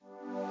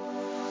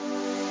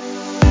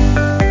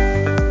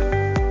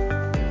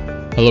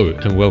Hello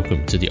and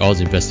welcome to the Oz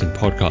Investing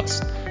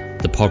Podcast,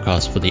 the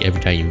podcast for the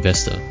everyday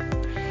investor.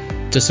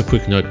 Just a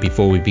quick note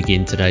before we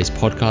begin today's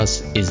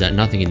podcast is that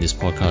nothing in this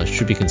podcast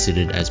should be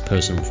considered as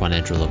personal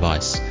financial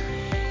advice.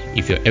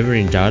 If you're ever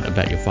in doubt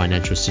about your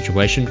financial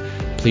situation,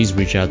 please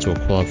reach out to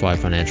a qualified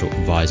financial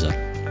advisor.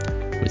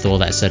 With all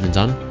that said and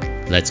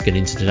done, let's get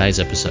into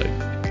today's episode.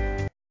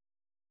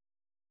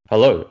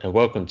 Hello and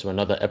welcome to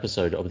another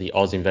episode of the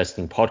Oz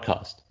Investing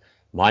Podcast.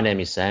 My name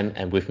is Sam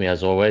and with me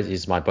as always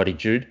is my buddy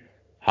Jude.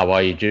 How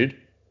are you, Jude?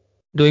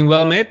 Doing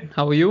well, mate.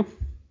 How are you?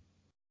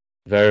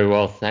 Very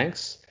well,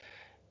 thanks.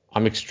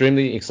 I'm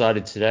extremely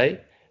excited today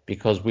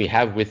because we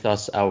have with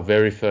us our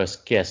very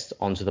first guest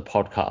onto the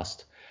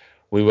podcast.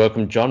 We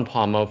welcome John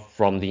Palmer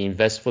from the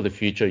Invest for the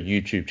Future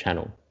YouTube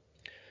channel.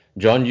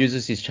 John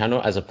uses his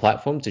channel as a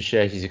platform to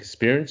share his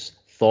experience,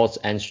 thoughts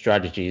and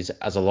strategies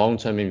as a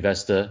long-term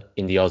investor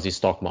in the Aussie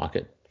stock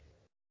market.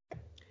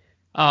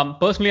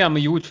 Personally, I'm a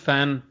huge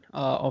fan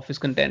of his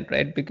content,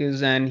 right?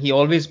 And he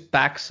always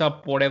backs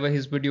up whatever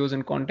his videos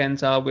and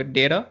contents are with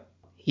data.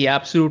 He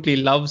absolutely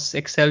loves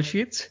Excel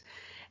sheets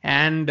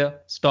and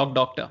Stock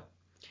Doctor.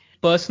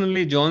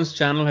 Personally, John's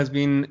channel has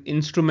been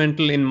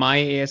instrumental in my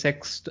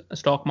ASX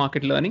stock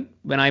market learning.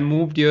 When I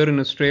moved here in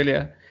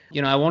Australia,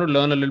 I want to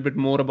learn a little bit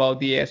more about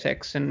the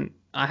ASX, and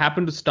I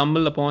happened to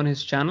stumble upon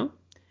his channel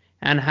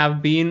and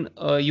have been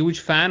a huge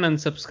fan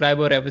and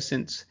subscriber ever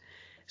since.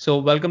 So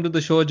welcome to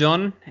the show,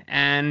 John.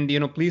 And,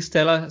 please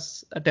tell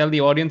the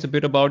audience a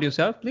bit about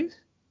yourself, please.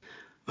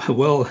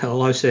 Well,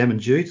 hello, Sam and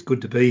Jude. It's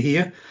good to be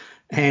here.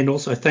 And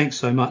also thanks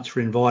so much for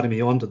inviting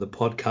me onto the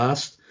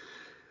podcast.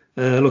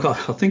 Look, I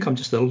think I'm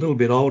just a little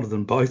bit older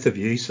than both of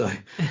you, so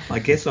I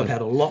guess I've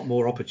had a lot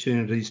more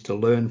opportunities to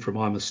learn from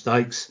my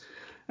mistakes.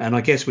 And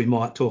I guess we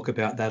might talk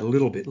about that a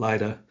little bit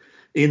later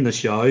in the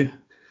show.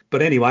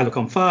 But anyway, look,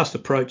 I'm fast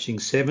approaching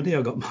 70.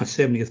 I've got my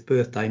 70th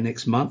birthday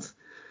next month.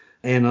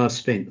 And I've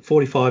spent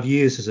 45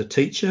 years as a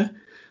teacher,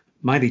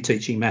 mainly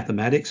teaching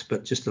mathematics,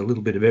 but just a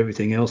little bit of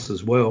everything else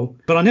as well.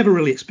 But I never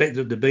really expected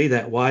it to be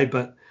that way,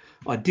 but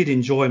I did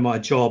enjoy my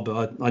job.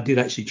 I did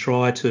actually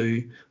try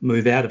to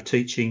move out of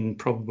teaching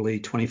probably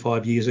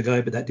 25 years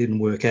ago, but that didn't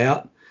work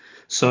out.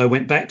 So I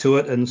went back to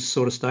it and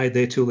sort of stayed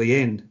there till the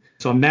end.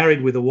 So I'm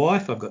married with a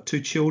wife. I've got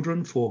 2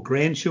 children, 4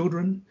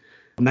 grandchildren.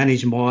 I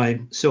manage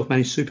my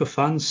self-managed super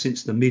funds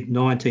since the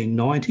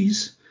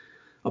mid-1990s.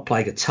 I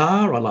play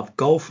guitar, I love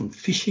golf and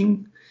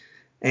fishing,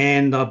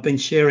 and I've been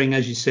sharing,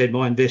 as you said,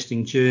 my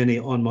investing journey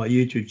on my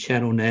YouTube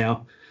channel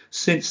now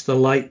since the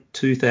late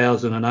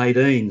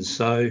 2018.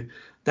 So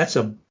that's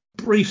a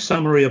brief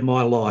summary of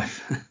my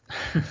life.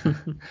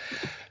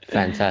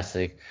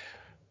 Fantastic.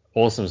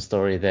 Awesome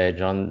story there,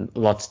 John.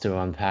 Lots to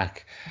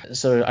unpack.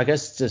 So I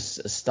guess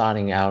just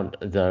starting out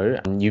though,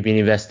 you've been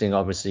investing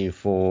obviously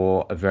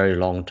for a very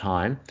long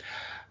time.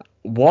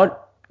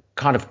 What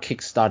kind of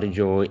kickstarted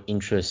your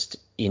interest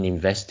in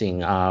investing?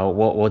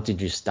 What did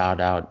you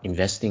start out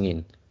investing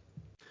in?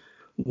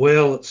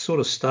 Well, it sort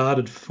of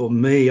started for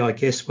me, I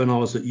guess, when I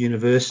was at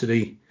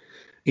university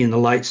in the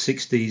late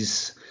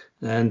 60s.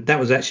 And that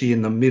was actually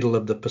in the middle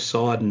of the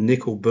Poseidon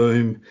nickel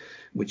boom,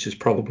 which is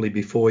probably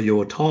before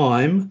your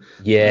time.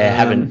 Yeah,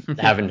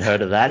 haven't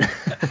heard of that.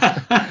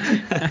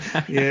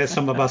 Yeah,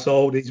 some of us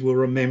oldies will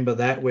remember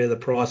that, where the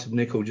price of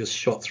nickel just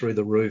shot through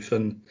the roof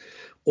and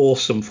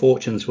awesome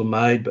fortunes were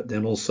made, but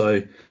then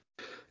also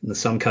in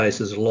some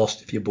cases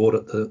lost if you bought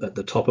at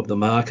the top of the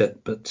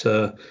market. But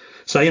so,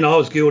 I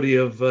was guilty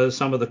of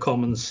some of the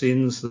common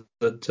sins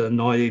that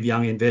naive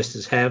young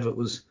investors have. It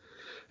was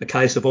a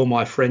case of all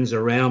my friends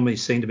around me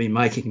seemed to be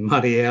making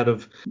money out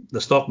of the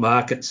stock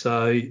market.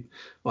 So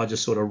I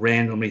just sort of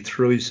randomly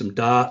threw some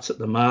darts at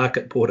the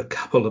market, bought a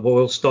couple of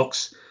oil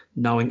stocks,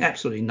 knowing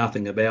absolutely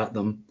nothing about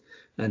them,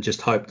 and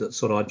just hoped that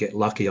sort of I'd get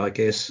lucky, I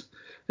guess.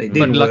 But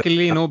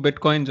luckily, no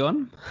Bitcoin,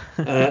 John.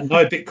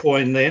 No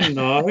Bitcoin then,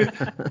 no.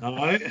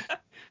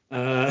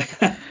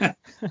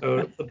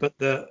 But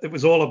it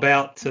was all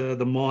about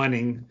the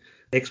mining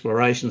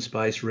exploration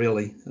space,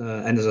 really.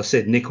 And as I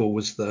said, nickel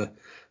was the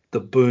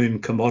boom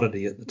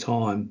commodity at the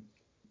time.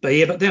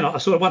 But then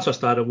once I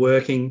started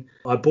working,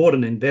 I bought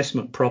an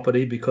investment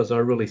property because I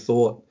really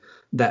thought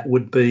that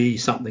would be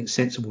something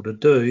sensible to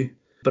do.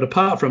 But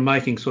apart from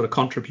making sort of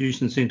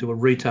contributions into a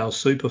retail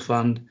super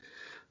fund,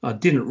 I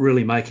didn't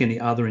really make any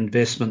other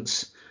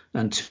investments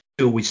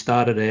until we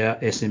started our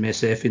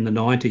SMSF in the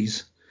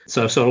 90s.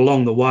 So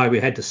along the way, we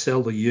had to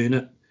sell the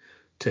unit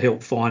to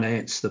help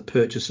finance the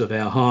purchase of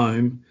our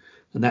home.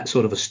 And that's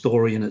sort of a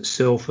story in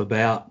itself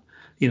about,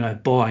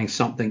 buying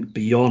something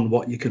beyond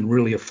what you can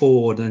really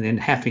afford and then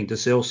having to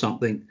sell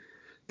something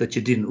that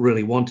you didn't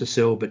really want to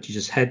sell, but you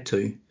just had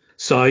to.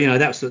 So,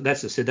 that's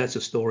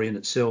a story in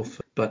itself,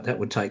 but that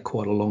would take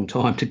quite a long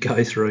time to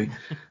go through.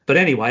 But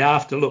anyway, I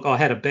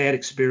had a bad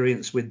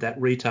experience with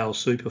that retail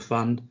super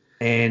fund,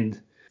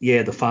 and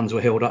the funds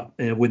were held up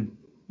with,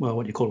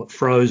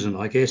 frozen,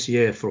 I guess,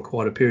 for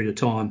quite a period of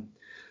time.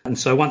 And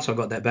so once I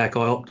got that back,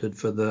 I opted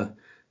for the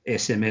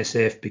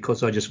SMSF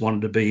because I just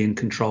wanted to be in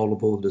control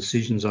of all the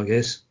decisions, I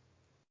guess.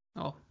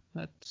 Oh,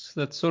 That's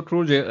so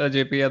true,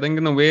 JP. I think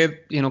in a way,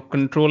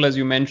 control, as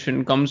you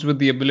mentioned, comes with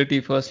the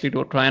ability, firstly,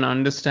 to try and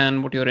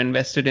understand what you're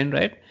invested in,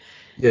 right?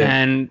 Yeah.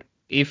 And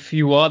if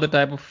you are the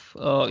type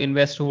of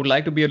investor who would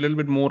like to be a little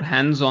bit more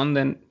hands-on,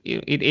 then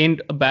it ain't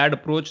a bad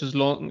approach as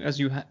long as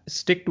you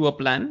stick to a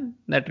plan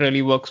that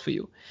really works for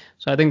you.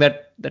 So I think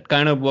that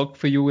kind of worked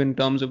for you in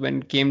terms of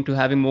when it came to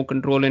having more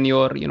control in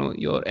your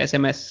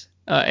SMSF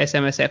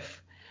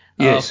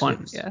Yes. fund.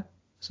 Yes. Yeah.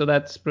 So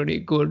that's pretty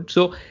good.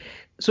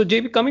 So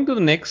JP, coming to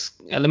the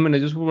next element, I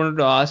just wanted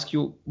to ask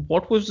you,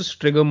 what was this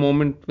trigger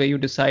moment where you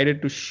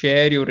decided to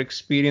share your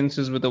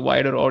experiences with a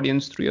wider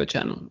audience through your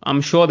channel?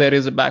 I'm sure there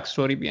is a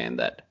backstory behind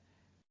that.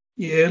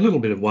 Yeah, a little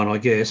bit of one, I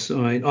guess. I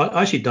mean,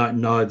 I actually don't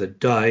know the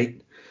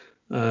date,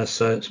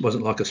 so it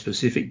wasn't like a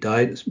specific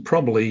date. It's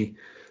probably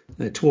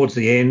towards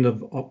the end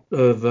of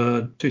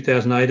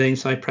 2018,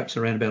 say perhaps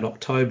around about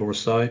October or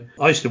so.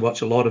 I used to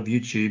watch a lot of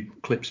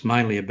YouTube clips,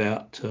 mainly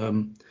about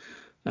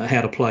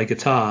how to play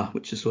guitar,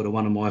 which is sort of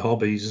one of my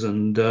hobbies.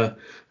 And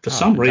for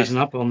some reason,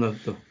 up on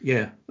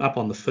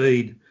the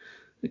feed,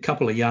 a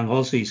couple of young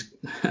Aussies,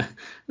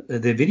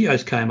 their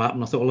videos came up,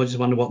 and I thought, well, I just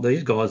wonder what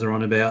these guys are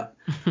on about.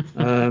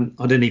 I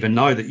didn't even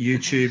know that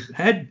YouTube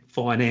had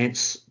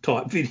finance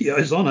type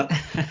videos on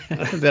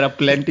it. There are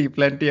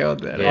plenty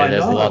out there. Yeah,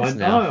 there's lots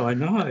now. I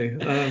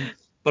know.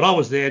 But I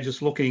was there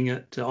just looking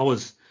at. I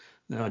was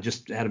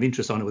just out of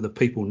interest on it, whether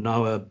people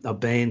know a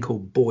band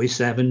called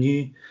Boyce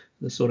Avenue.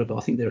 I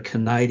think they're a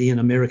Canadian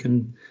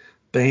American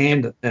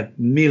band that have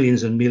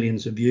millions and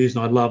millions of views,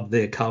 and I love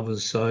their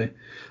covers. So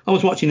I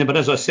was watching them, but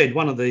as I said,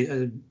 one of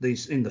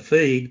these in the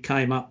feed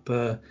came up,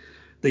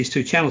 these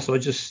two channels. So I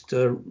just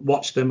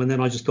watched them, and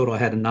then I just thought I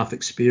had enough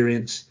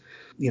experience.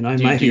 Do you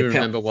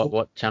remember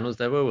what channels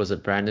they were? Was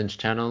it Brandon's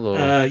channel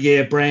or?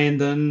 Yeah,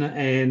 Brandon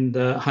and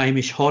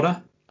Hamish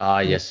Hodder.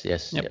 Yes.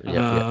 Yep. Yep.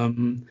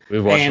 We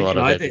watched a lot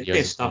of their videos.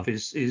 Their stuff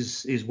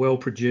is well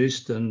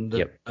produced, and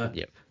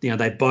Yep.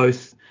 they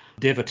both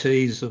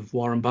devotees of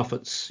Warren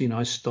Buffett's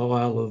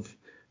style of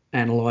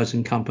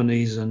analysing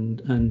companies and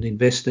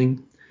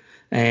investing.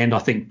 And I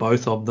think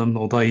both of them,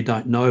 although you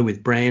don't know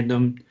with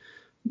Brandon,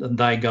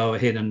 they go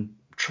ahead and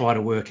try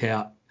to work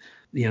out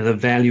the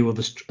value of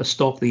a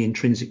stock, the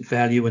intrinsic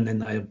value, and then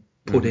they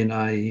put in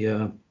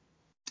a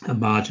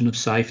margin of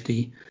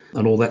safety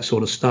and all that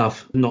sort of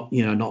stuff. Not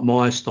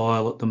my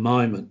style at the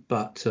moment,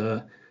 but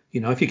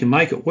if you can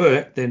make it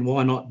work, then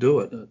why not do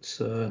it? It's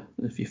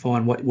if you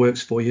find what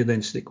works for you,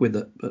 then stick with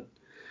it. But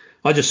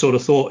I just sort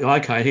of thought,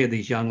 okay, here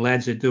these young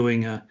lads are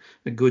doing a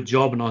good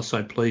job, and I was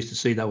so pleased to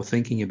see they were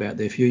thinking about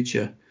their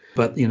future.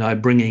 But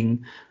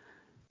bringing,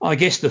 I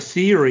guess, the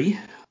theory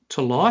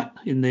to light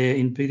in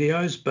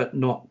videos, but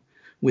not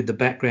with the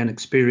background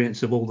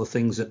experience of all the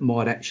things that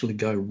might actually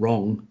go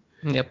wrong.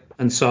 Yep.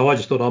 And so I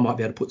just thought I might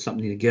be able to put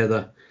something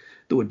together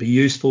that would be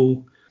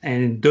useful.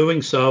 And in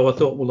doing so, I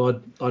thought,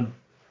 well, I'd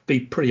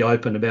be pretty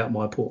open about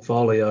my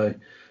portfolio.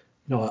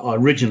 I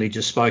originally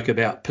just spoke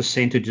about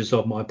percentages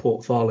of my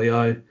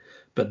portfolio,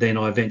 but then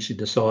I eventually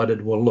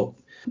decided, well, look,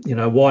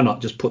 why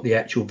not just put the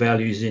actual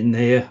values in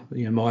there?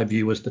 My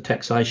view was the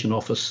taxation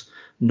office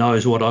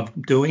knows what I'm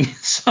doing,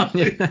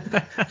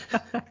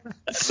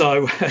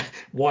 so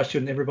why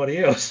shouldn't everybody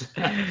else?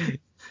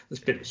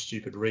 It's a bit of a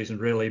stupid reason,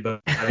 really,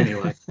 but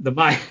anyway,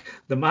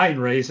 the main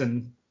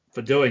reason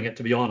for doing it,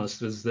 to be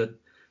honest, was that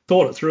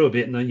thought it through a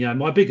bit, and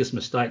my biggest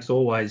mistakes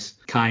always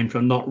came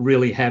from not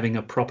really having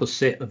a proper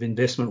set of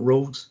investment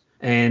rules.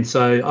 And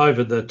so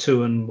over the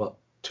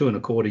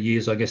 2.25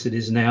 years, I guess it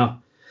is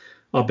now,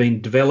 I've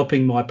been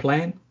developing my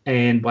plan,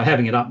 and by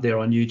having it up there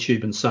on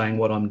YouTube and saying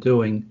what I'm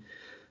doing,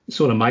 it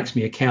sort of makes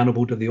me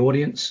accountable to the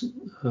audience.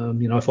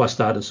 If I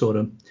started sort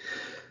of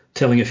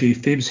telling a few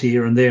fibs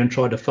here and there and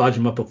tried to fudge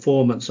my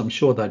performance, I'm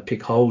sure they'd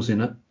pick holes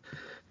in it,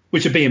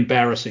 which would be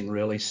embarrassing,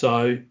 really.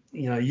 So,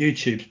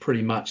 YouTube's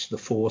pretty much the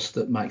force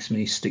that makes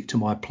me stick to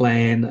my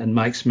plan and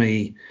makes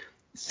me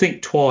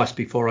think twice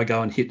before I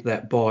go and hit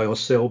that buy or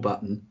sell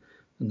button,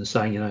 and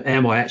saying,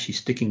 am I actually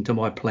sticking to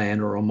my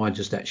plan, or am I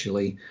just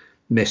actually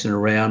messing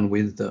around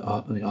with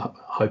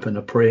hope and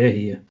a prayer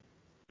here?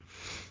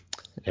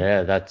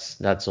 Yeah,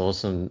 that's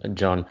awesome,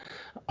 John.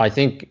 I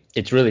think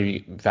it's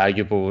really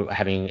valuable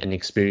having an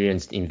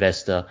experienced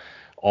investor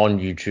on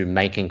YouTube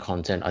making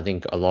content. I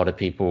think a lot of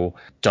people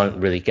don't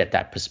really get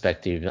that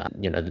perspective.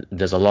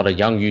 There's a lot of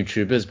young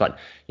YouTubers, but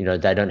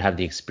they don't have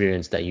the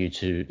experience that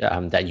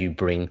you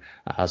bring.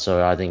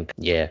 So I think,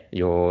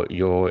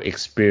 your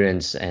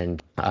experience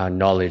and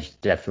knowledge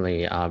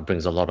definitely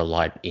brings a lot of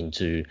light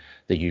into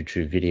the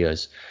YouTube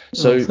videos.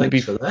 So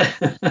thanks for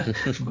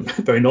that.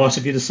 Very nice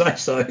of you to say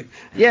so.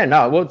 Yeah,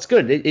 no, well, it's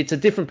good. It's a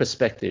different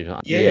perspective.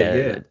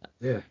 Yeah.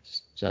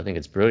 So I think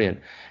it's brilliant.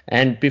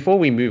 And before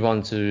we move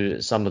on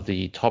to some of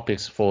the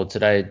topics for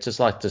today, I'd just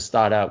like to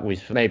start out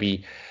with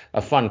maybe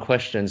a fun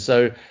question.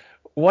 So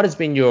what has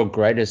been your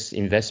greatest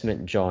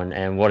investment, John,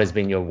 and what has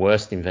been your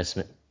worst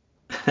investment?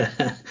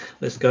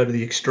 Let's go to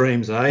the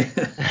extremes, eh?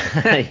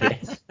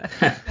 Yes.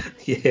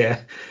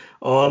 Yeah.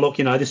 Oh, look,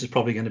 this is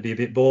probably going to be a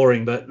bit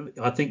boring, but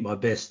I think my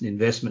best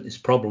investment has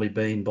probably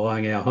been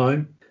buying our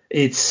home.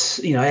 it's,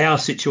 our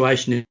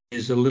situation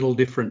is a little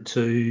different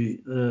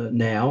to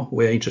now,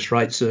 where interest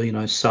rates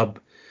are, sub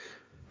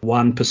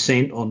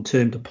 1% on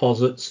term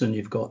deposits, and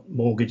you've got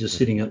mortgages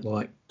sitting at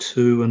like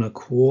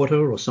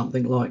 2.25% or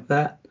something like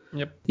that.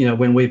 Yep.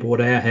 When we bought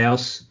our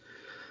house,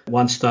 at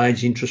one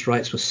stage interest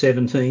rates were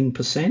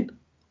 17%.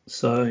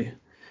 So,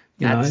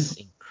 That's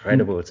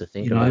incredible to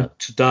think about.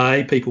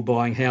 Today, people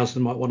buying houses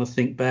might want to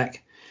think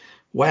back,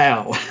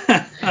 wow,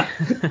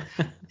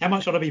 how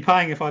much would I be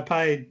paying if I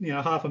paid,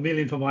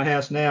 $500,000 for my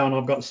house now and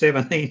I've got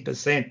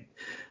 17%?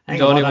 Hang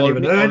John, on, I don't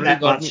even earn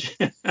that much.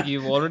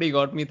 You've already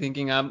got me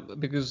thinking,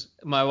 because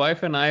my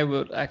wife and I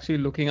were actually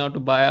looking out to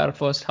buy our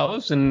first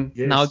house, and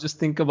now just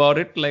think about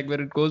it, like when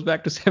it goes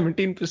back to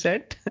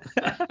 17%.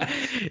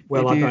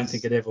 Well, I don't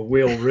think it ever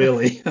will,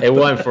 really. It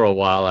won't for a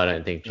while, I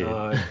don't think, Jude.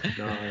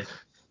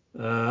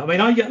 No.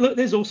 Look,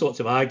 there's all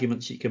sorts of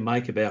arguments you can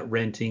make about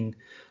renting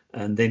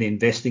and then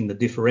investing the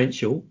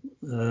differential.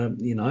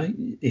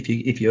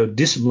 If you're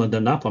disciplined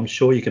enough, I'm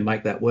sure you can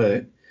make that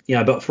work.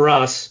 But for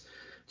us,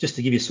 just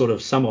to give you sort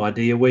of some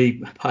idea,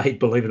 we paid,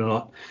 believe it or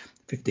not,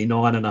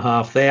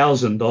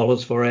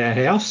 $59,500 for our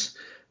house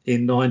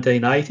in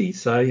 1980.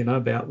 So,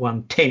 about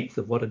 1/10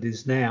 of what it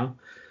is now.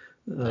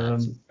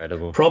 That's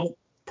incredible.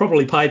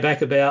 Probably paid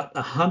back about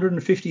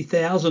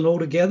 $150,000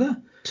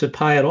 altogether to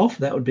pay it off.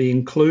 That would be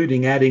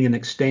including adding an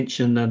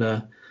extension and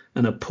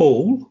a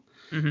pool.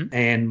 Mm-hmm.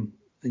 And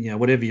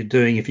whatever you're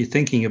doing, if you're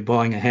thinking of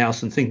buying a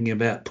house and thinking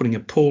about putting a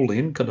pool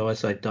in, could I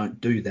say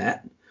don't do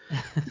that?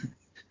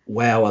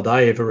 Wow, are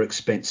they ever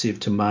expensive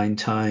to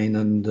maintain?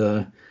 And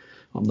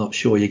I'm not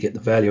sure you get the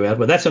value out of it.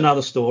 But that's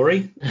another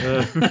story.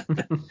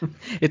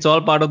 It's all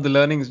part of the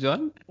learnings,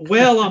 John.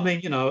 Well,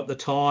 at the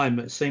time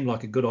it seemed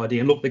like a good idea.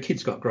 And look, the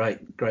kids got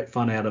great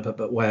fun out of it.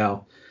 But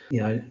wow,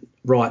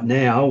 right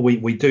now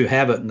we do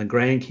have it and the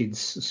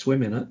grandkids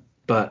swim in it.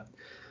 But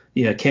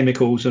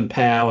chemicals and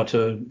power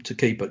to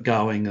keep it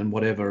going and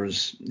whatever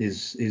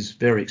is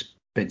very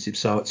expensive.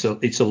 So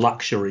it's a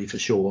luxury for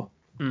sure.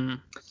 Mm.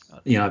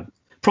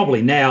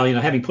 Probably now,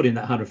 having put in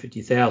that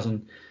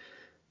 150,000,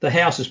 the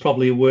house is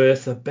probably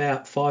worth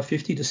about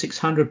 550 to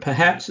 600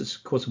 perhaps. It's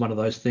of course one of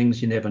those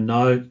things you never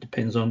know. It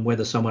depends on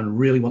whether someone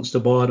really wants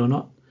to buy it or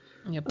not.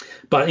 Yep.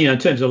 But in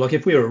terms of like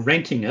if we were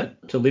renting it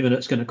to live in it,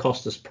 it's going to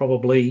cost us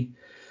probably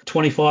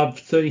 25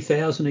 to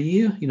 30,000 a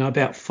year.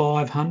 About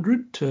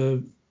 500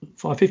 to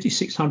 550,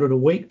 600 a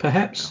week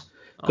perhaps,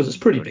 because it's a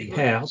pretty big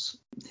house.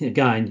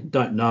 Again,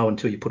 don't know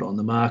until you put it on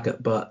the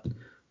market, but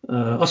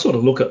I sort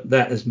of look at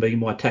that as being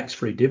my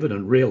tax-free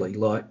dividend, really.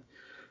 Like,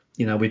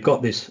 we've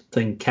got this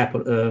thing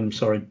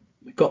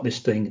we've got this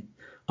thing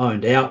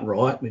owned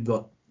outright. We've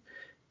got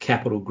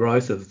capital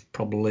growth of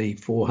probably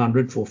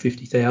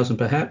 450,000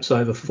 perhaps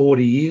over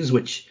 40 years,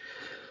 which,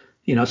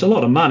 it's a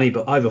lot of money,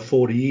 but over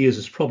 40 years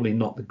is probably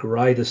not the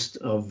greatest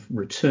of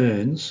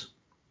returns.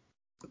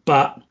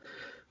 But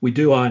we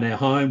do own our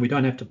home. We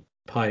don't have to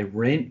pay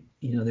rent.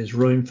 There's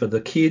room for the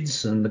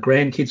kids and the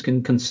grandkids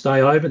can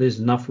stay over. There's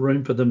enough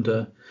room for them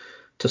to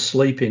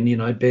sleep in,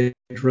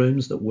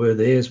 bedrooms that were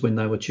theirs when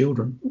they were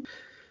children.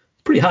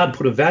 It's pretty hard to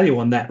put a value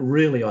on that,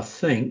 really, I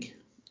think.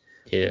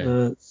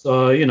 Yeah. That's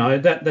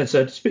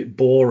it's a bit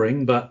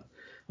boring, but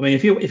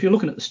if you're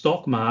looking at the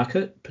stock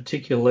market,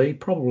 particularly,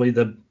 probably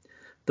the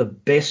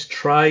best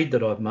trade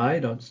that I've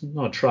made. It's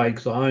not a trade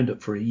because I owned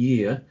it for a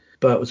year,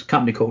 but it was a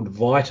company called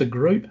Vita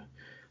Group.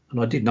 And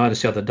I did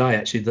notice the other day,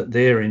 actually, that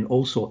they're in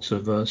all sorts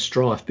of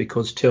strife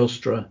because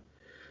Telstra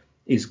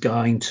is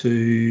going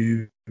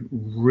to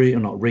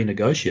not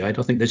renegotiate.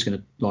 I think they're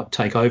going to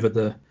take over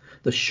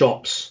the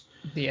shops.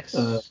 Yes.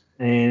 I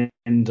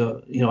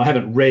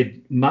haven't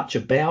read much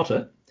about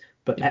it,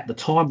 but at the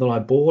time that I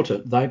bought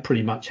it, they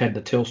pretty much had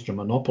the Telstra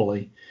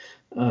monopoly.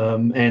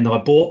 And I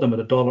bought them at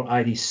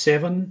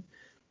 $1.87,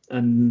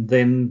 and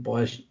then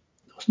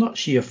it's not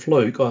sheer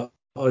fluke.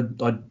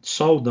 I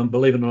sold them,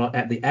 believe it or not,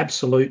 at the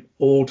absolute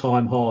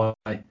all-time high,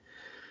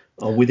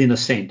 within a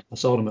cent. I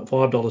sold them at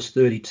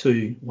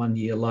 $5.32 1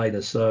 year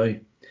later. So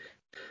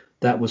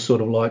that was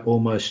sort of like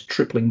almost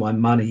tripling my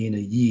money in a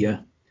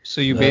year.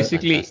 So you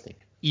basically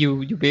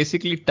you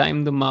basically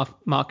timed the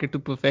market to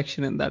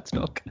perfection in that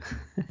stock.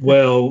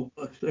 Well,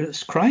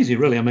 it's crazy,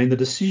 really. The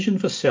decision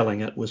for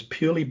selling it was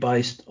purely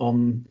based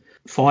on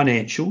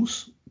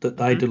financials that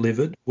they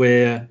delivered,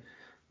 where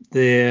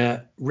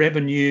their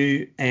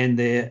revenue and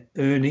their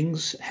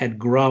earnings had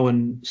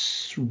grown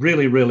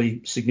really,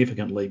 really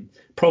significantly,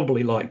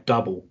 probably like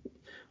double.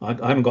 I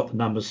haven't got the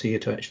numbers here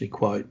to actually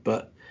quote,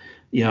 but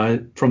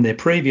from their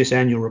previous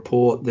annual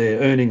report, their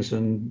earnings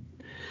and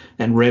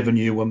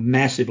revenue were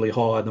massively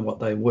higher than what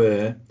they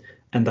were,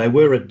 and they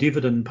were a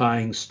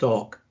dividend-paying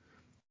stock,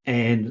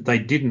 and they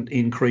didn't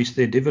increase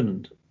their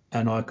dividend.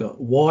 And I got,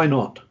 why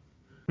not?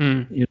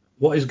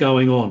 What is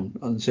going on?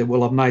 And I said,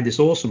 well, I've made this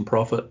awesome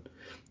profit.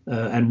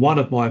 And one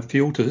of my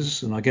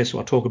filters, and I guess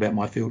I'll talk about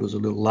my filters a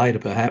little later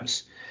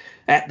perhaps,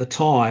 at the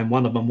time,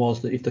 one of them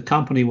was that if the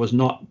company was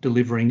not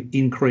delivering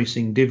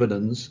increasing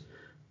dividends,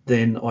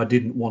 then I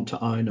didn't want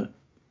to own it.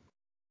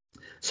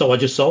 So I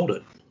just sold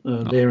it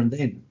there and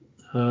then.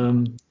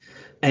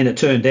 And it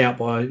turned out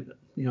by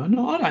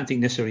no, I don't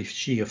think necessarily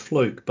sheer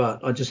fluke,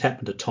 but I just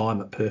happened to time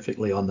it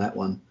perfectly on that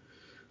one.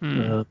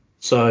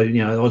 So,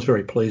 I was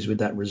very pleased with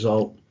that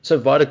result. So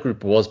Vita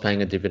Group was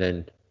paying a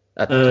dividend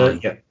at the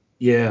time?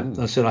 Yeah.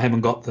 I said I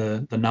haven't got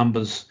the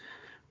numbers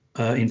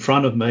in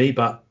front of me,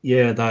 but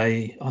yeah,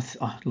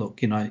 look,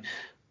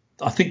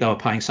 I think they were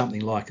paying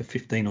something like a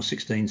 15 or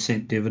 16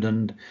 cent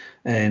dividend.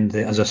 And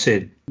as I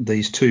said,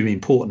 these two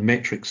important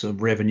metrics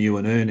of revenue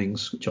and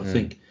earnings, which I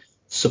think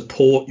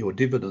support your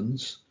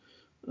dividends.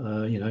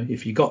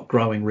 If you got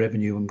growing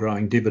revenue and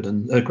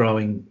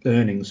growing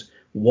earnings,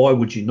 why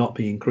would you not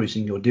be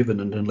increasing your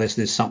dividend unless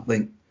there's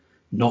something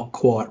not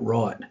quite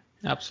right?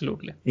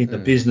 Absolutely. In the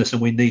business,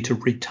 and we need to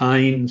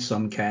retain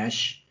some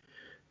cash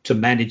to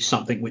manage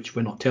something which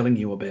we're not telling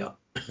you about.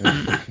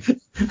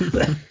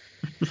 That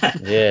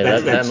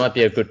might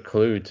be a good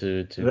clue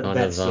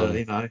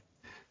to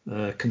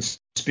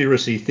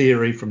conspiracy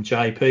theory from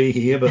JP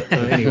here, but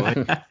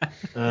anyway.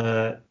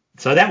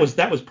 So that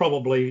was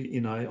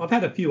probably, I've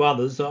had a few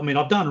others. I mean,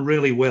 I've done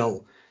really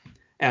well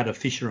out of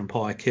Fisher and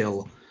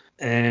Paykel,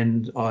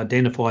 and I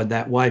identified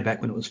that way back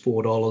when it was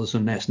 $4,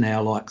 and that's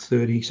now like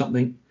 30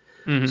 something.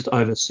 Just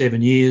over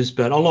 7 years.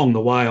 But along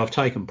the way, I've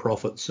taken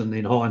profits, and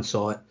in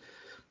hindsight,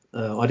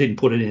 I didn't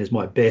put it in as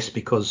my best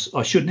because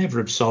I should never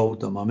have sold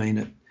them. I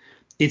mean,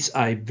 it's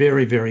a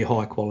very, very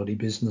high quality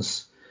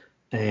business,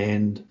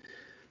 and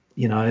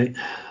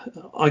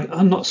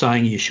I'm not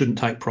saying you shouldn't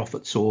take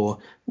profits or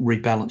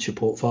rebalance your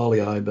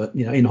portfolio, but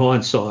in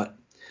hindsight,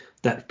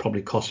 that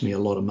probably cost me a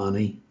lot of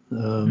money.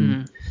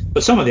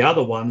 But some of the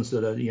other ones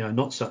that are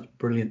not such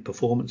brilliant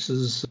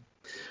performances,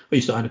 I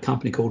used to own a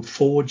company called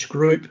Forge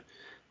Group.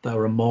 They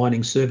were a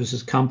mining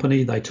services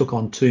company. They took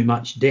on too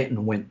much debt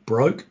and went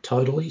broke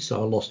totally,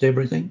 so I lost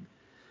everything.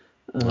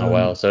 Oh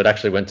wow! So it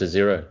actually went to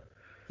zero.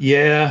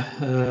 Yeah,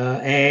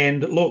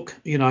 and look,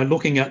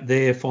 looking at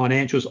their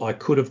financials, I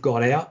could have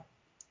got out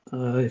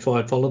if I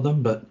had followed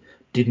them, but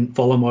didn't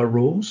follow my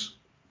rules.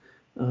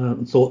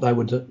 Thought they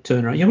would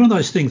turn around. One of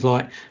those things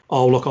like,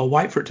 oh, look, I'll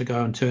wait for it to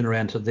go and turn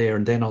around to there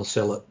and then I'll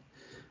sell it.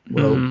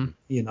 Well,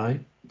 the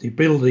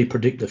ability to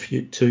predict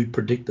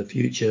the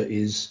future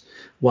is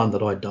one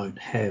that I don't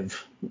have.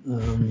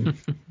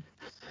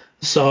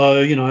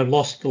 So, I've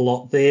lost a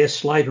lot there.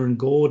 Slater and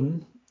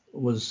Gordon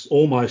was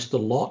almost a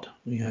lot,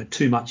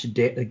 too much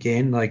debt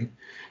again. They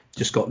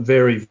just got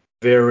very,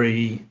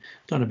 very,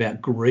 don't know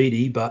about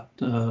greedy, but,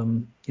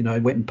 went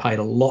and paid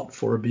a lot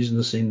for a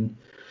business in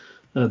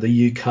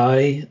the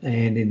UK,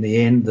 and in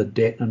the end, the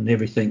debt and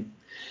everything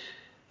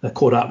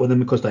caught up with them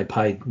because they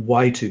paid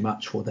way too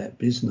much for that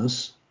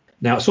business.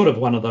 Now, it's sort of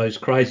one of those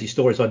crazy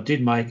stories. I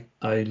did make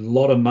a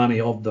lot of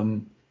money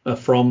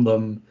from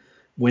them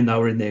when they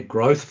were in their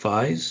growth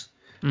phase,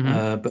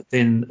 but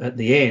then at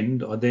the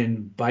end, I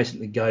then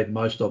basically gave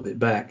most of it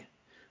back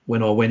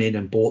when I went in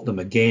and bought them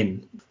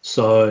again.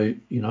 So,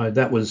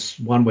 that was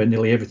one where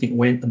nearly everything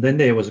went. And then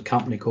there was a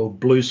company called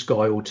Blue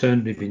Sky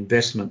Alternative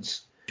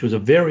Investments, which was a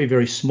very,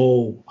 very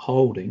small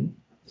holding.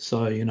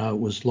 So, it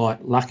was like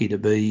lucky to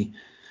be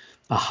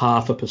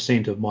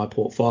 0.5% of my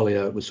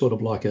portfolio. It was sort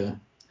of like it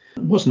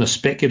wasn't a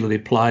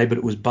speculative play, but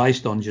it was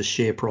based on just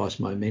share price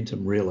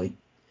momentum, really.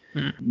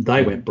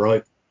 They went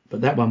broke,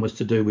 but that one was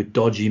to do with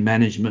dodgy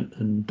management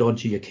and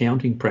dodgy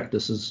accounting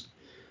practices.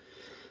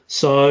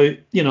 So,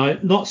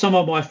 not some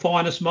of my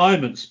finest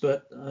moments,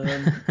 but,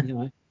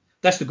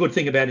 that's the good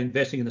thing about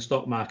investing in the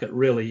stock market,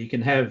 really. You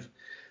can have,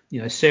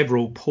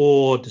 several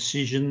poor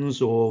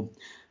decisions or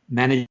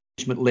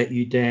management let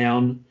you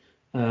down.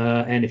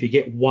 And if you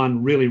get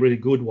one really, really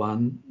good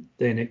one,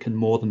 then it can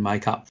more than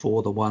make up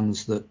for the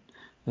ones that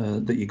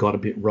you got a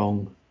bit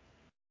wrong.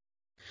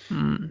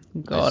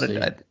 Got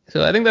it.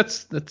 So I think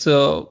that's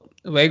a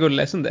very good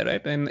lesson there,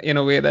 right? And in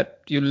a way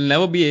that you'll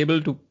never be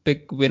able to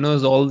pick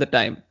winners all the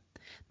time.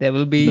 There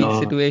will be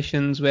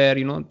situations where,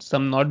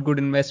 some not good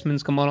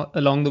investments come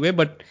along the way.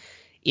 But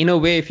in a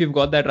way, if you've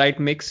got that right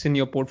mix in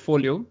your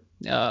portfolio,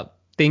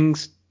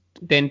 things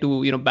tend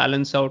to,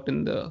 balance out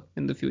in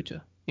the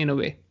future, in a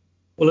way.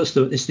 Well,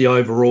 it's the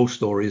overall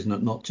story, isn't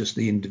it? Not just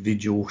the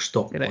individual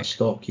stock by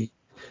stock.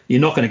 You're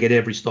not going to get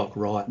every stock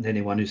right, and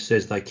anyone who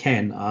says they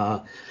can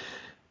are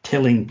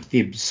telling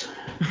fibs.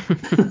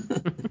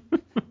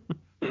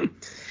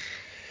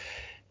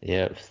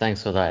 Yeah,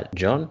 thanks for that,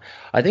 John.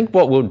 I think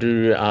what we'll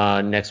do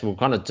next, we'll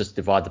kind of just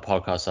divide the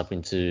podcast up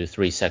into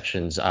 3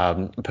 sections.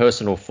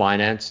 Personal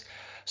finance,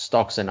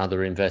 stocks and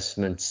other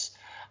investments.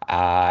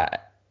 What's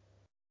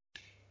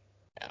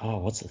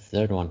the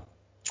third one?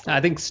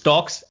 I think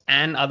stocks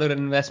and other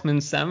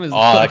investments, Sam.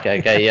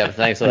 Okay. Yeah,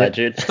 thanks for that,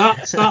 Jude.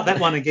 Start that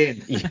one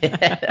again.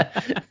 Yeah.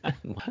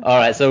 All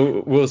right,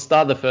 so we'll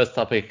start the first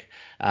topic,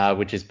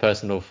 which is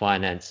personal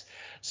finance.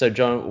 So,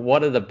 John,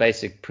 what are the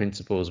basic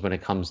principles when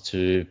it comes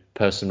to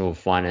personal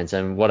finance,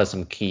 and what are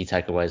some key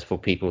takeaways for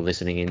people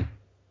listening in?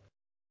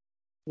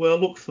 Well,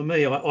 look, for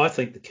me, I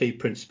think the key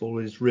principle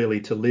is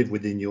really to live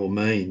within your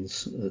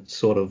means. It's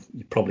sort of,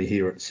 you probably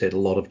hear it said a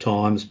lot of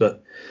times,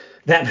 but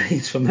that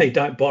means for me,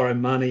 don't borrow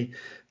money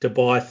to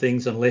buy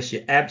things unless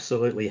you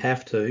absolutely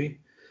have to.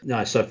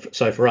 No, so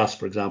for us,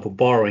 for example,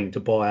 borrowing to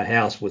buy a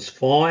house was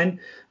fine,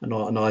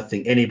 and I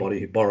think anybody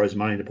who borrows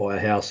money to buy a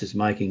house is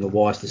making a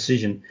wise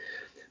decision,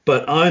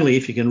 but only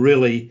if you can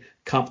really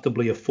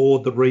comfortably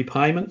afford the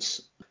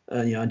repayments.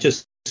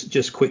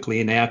 Just quickly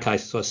in our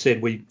case, as I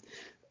said,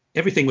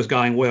 everything was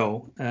going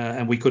well,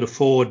 and we could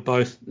afford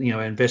both,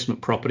 our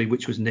investment property,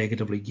 which was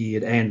negatively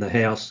geared, and the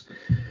house,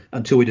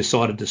 until we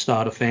decided to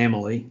start a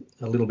family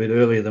a little bit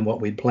earlier than what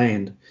we'd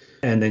planned.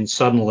 And then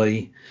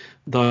suddenly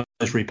those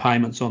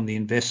repayments on the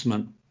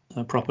investment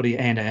property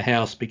and our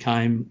house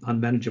became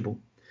unmanageable.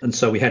 And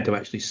so we had to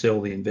actually sell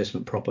the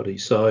investment property.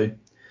 So,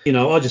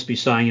 I'd just be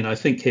saying,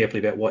 think carefully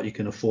about what you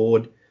can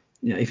afford.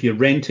 If you're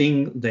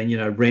renting,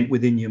 then, rent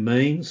within your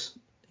means,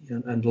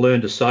 and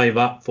learn to save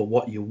up for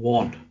what you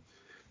want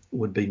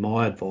would be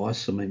my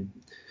advice. I mean,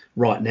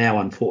 right now,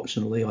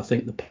 unfortunately, I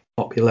think the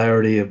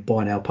popularity of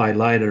buy now, pay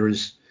later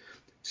is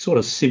sort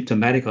of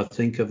symptomatic, I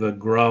think, of a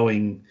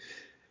growing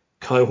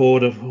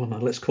cohort of,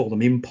 let's call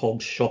them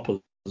impulse shoppers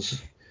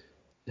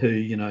who,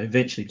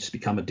 eventually just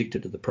become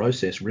addicted to the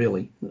process,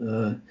 really.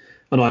 And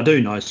I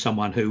do know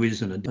someone who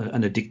is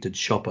an addicted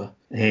shopper,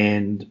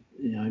 and,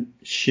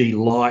 she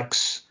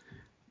likes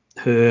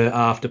her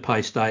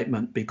afterpay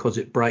statement because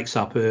it breaks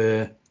up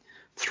her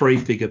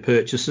 3-figure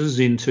purchases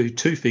into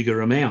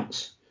 2-figure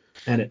amounts.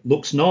 And it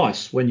looks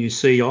nice when you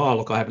see, I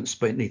haven't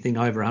spent anything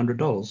over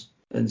 $100,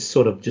 and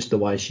sort of just the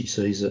way she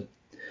sees it.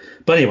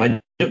 But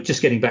anyway,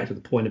 just getting back to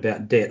the point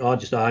about debt, I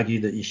just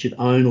argue that you should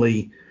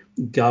only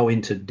go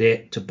into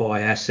debt to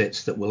buy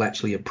assets that will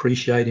actually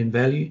appreciate in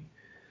value.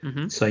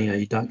 Mm-hmm. So,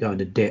 you don't go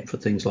into debt for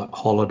things like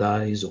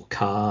holidays or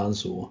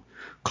cars or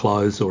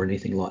clothes or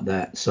anything like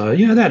that. So,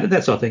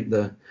 that's, I think,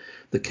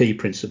 the key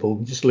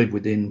principle. Just live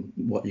within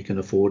what you can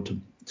afford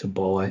to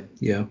buy.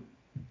 Yeah.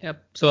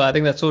 Yep. So I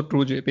think that's so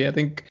true, JP. I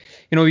think,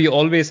 we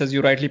always, as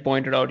you rightly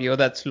pointed out here,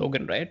 that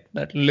slogan, right?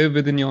 That live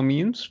within your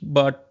means.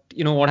 But,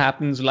 what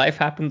happens? Life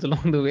happens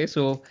along the way.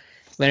 So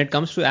when it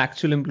comes to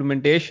actual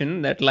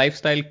implementation, that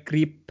lifestyle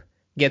creep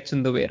gets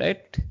in the way,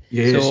 right?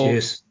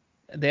 Yes.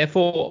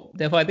 Therefore,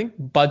 I think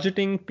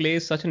budgeting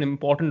plays such an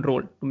important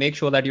role to make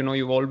sure that,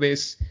 you've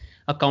always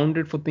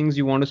accounted for things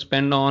you want to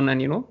spend on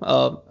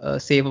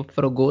and, save up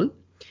for a goal.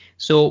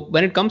 So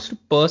when it comes to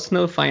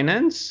personal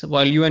finance,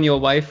 while you and your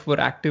wife were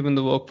active in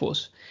the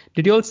workforce,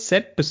 did you all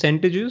set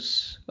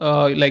percentages,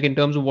 like in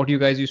terms of what you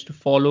guys used to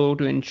follow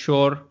to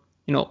ensure,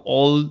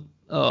 all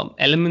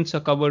elements are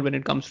covered when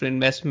it comes to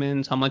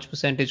investments, how much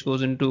percentage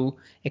goes into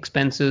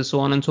expenses, so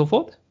on and so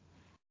forth?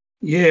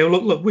 Yeah,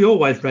 look, we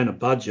always ran a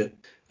budget,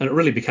 and it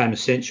really became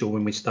essential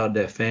when we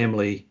started our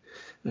family,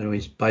 and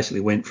we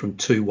basically went from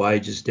 2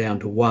 wages down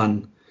to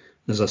 1.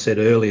 As I said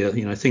earlier,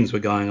 things were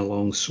going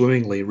along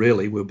swimmingly,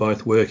 really. We're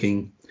both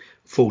working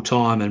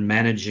full-time and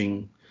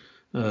managing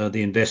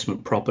the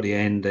investment property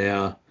and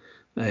our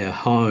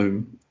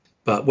home.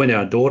 But when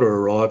our daughter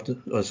arrived,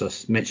 as I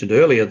mentioned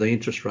earlier, the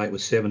interest rate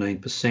was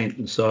 17%,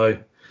 and so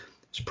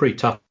it's pretty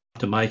tough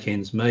to make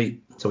ends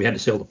meet. So we had to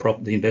sell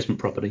the investment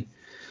property.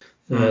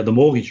 The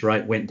mortgage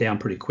rate went down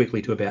pretty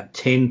quickly to about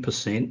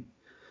 10%,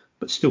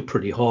 but still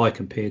pretty high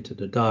compared to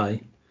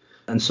today.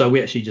 And so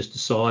we actually just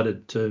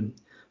decided to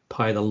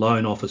pay the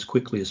loan off as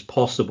quickly as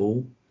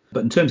possible.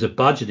 But in terms of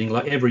budgeting,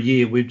 like every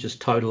year, we've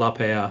just total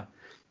up our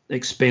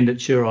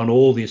expenditure on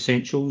all the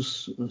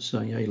essentials.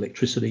 So,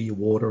 electricity,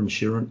 water,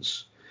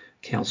 insurance,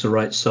 council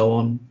rates, so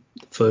on,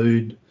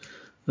 food,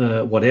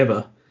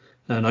 whatever.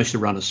 And I used to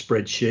run a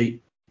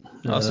spreadsheet.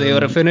 So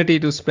your affinity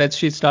to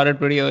spreadsheets started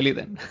pretty early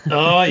then.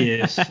 Oh,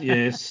 yes.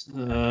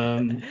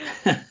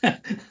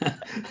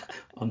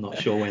 I'm not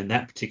sure when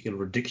that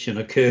particular addiction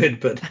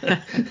occurred, but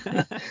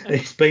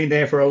it's been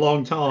there for a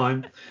long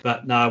time.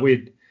 But no,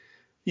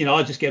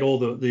 I just get all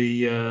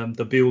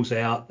the bills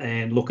out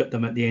and look at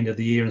them at the end of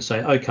the year and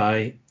say,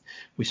 okay,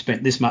 we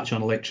spent this much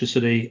on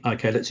electricity.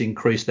 Okay, let's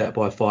increase that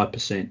by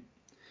 5%.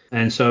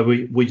 And so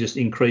we just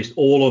increased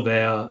all of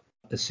our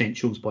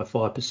essentials by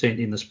 5%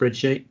 in the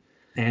spreadsheet.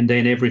 And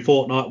then every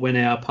fortnight when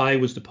our pay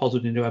was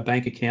deposited into our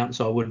bank accounts,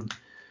 I would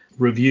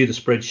review the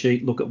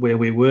spreadsheet, look at where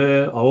we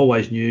were. I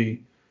always knew,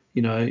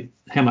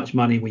 how much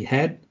money we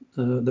had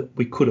that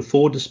we could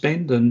afford to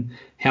spend and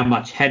how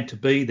much had to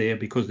be there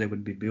because there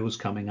would be bills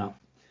coming up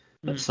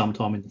at some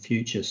time in the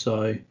future.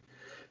 So,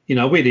 we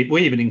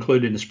even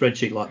included in the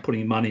spreadsheet like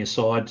putting money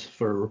aside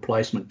for a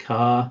replacement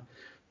car.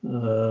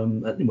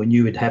 We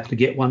knew we'd have to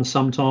get one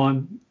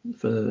sometime,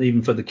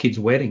 even for the kids'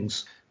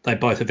 weddings. They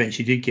both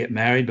eventually did get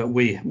married, but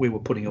we were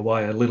putting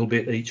away a little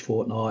bit each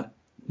fortnight,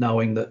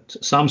 knowing that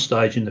at some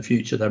stage in the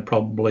future they'd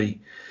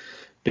probably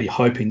be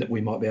hoping that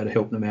we might be able to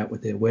help them out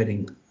with their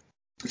wedding.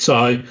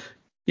 So,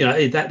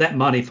 that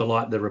money for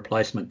like the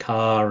replacement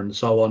car and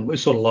so on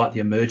was sort of like the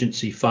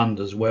emergency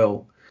fund as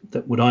well,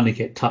 that would only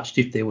get touched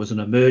if there was an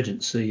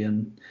emergency,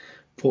 and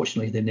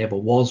fortunately there never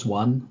was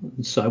one.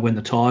 And so when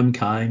the time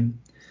came,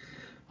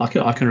 I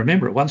can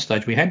remember at one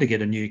stage we had to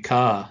get a new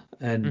car,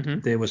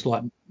 and there was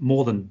like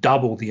more than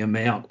double the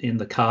amount in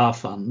the car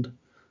fund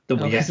that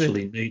we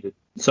actually needed.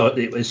 So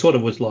it sort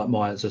of was like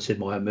my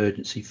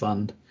emergency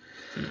fund.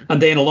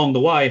 And then along the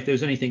way, if there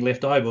was anything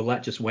left over, well,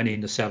 that just went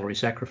into salary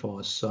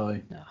sacrifice. So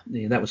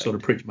yeah, that was sort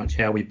of pretty much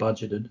how we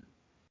budgeted.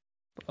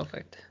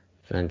 Perfect.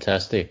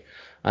 Fantastic.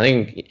 I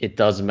think it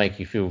does make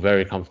you feel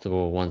very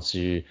comfortable once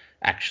you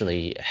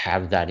actually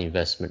have that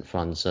investment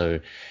fund. So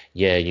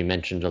yeah, you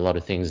mentioned a lot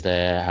of things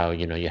there, how,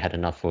 you had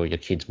enough for your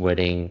kid's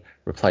wedding,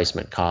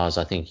 replacement cars.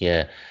 I think,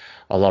 yeah,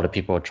 a lot of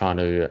people are trying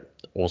to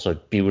also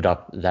build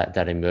up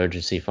that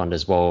emergency fund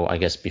as well, I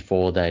guess,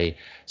 before they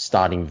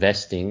start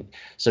investing.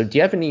 So do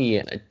you have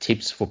any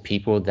tips for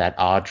people that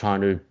are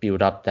trying to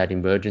build up that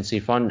emergency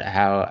fund?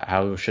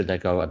 How should they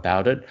go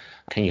about it?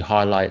 Can you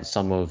highlight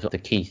some of the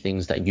key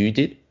things that you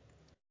did?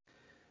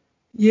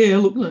 Yeah,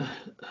 look,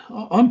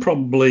 I'm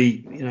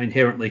probably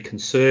inherently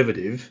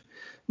conservative.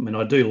 I mean,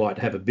 I do like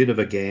to have a bit of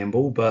a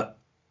gamble, but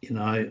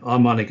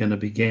I'm only going to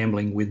be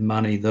gambling with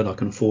money that I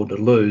can afford to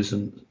lose,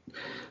 and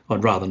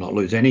I'd rather not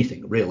lose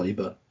anything really.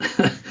 But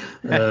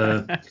as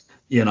I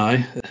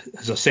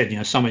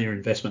said, some of your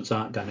investments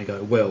aren't going to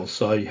go well,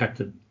 so you have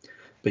to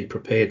be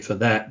prepared for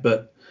that.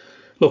 But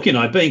look,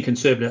 being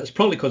conservative, it's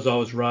probably because I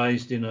was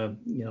raised in a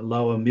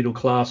lower middle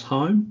class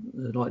home.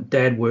 Like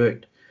Dad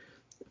worked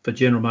for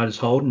General Motors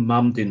Holden.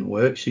 Mum didn't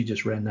work; she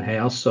just ran the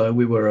house. So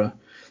we were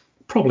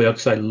probably, I'd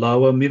say,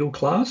 lower middle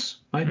class,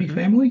 maybe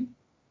family.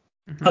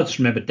 I just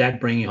remember Dad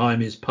bringing home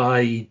his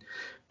pay,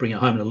 bring it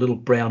home in a little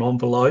brown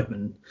envelope,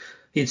 and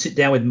he'd sit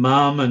down with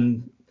Mum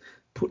and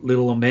put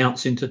little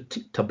amounts into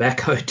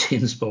tobacco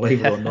tins,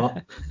 believe it or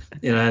not.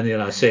 And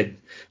I said,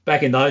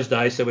 back in those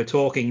days, so we're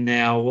talking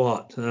now,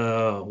 what?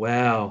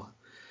 Wow,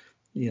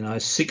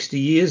 60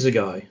 years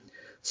ago.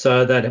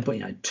 So they'd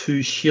have,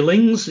 2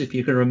 shillings, if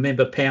you can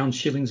remember pounds,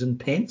 shillings and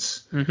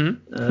pence.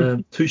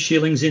 2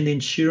 shillings in the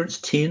insurance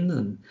tin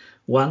and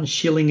 1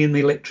 shilling in the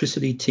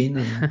electricity tin.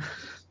 And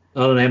I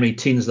don't know how many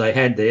tins they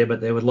had there,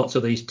 but there were lots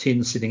of these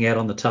tins sitting out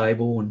on the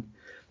table. And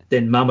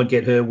then Mum would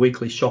get her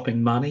weekly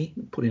shopping money,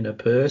 put in her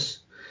purse.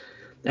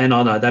 And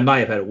I know they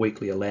may have had a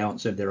weekly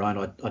allowance of their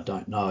own, I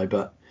don't know.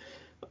 But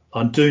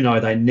I do know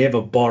they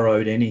never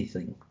borrowed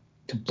anything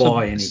to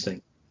buy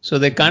anything. So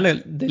they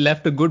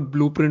left a good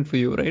blueprint for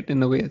you, right?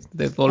 In a way,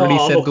 they've already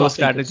set those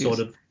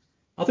strategies.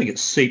 I think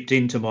it's seeped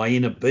into my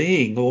inner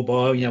being, or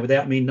by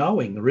without me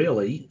knowing,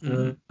 really.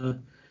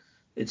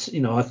 It's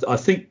I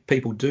think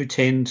people do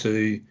tend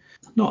to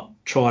not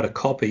try to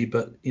copy,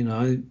 but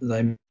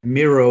they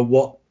mirror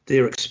what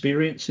their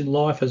experience in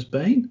life has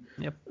been.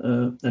 Yep.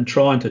 And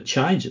trying to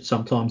change it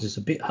sometimes is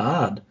a bit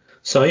hard.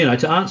 So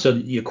to answer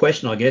your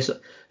question, I guess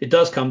it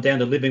does come down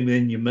to living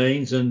within your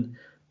means,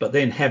 but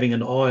then having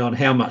an eye on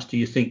how much do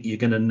you think you're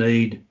going to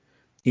need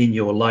in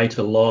your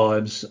later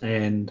lives.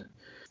 And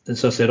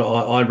as I said,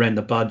 I ran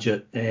the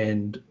budget,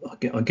 and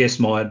I guess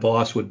my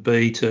advice would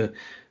be to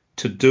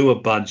do a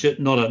budget,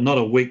 not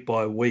a week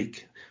by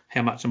week.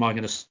 How much am I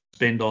going to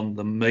spend on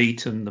the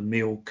meat and the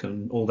milk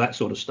and all that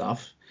sort of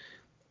stuff?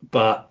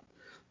 But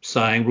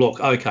saying,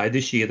 look, okay,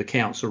 this year the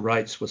council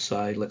rates were,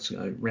 say, let's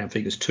go round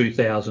figures,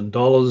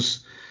 $2,000.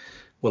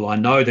 Well, I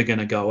know they're going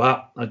to go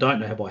up. I don't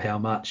know by how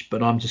much,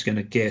 but I'm just going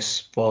to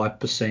guess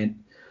 5%.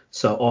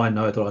 So I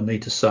know that I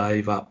need to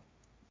save up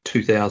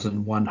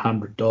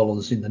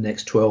 $2,100 in the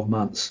next 12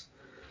 months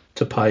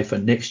to pay for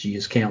next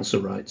year's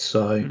council rates.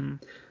 So I'm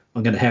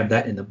going to have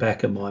that in the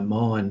back of my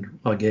mind,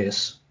 I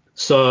guess.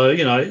 So,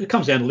 it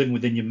comes down to living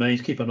within your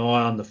means. Keep an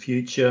eye on the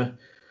future.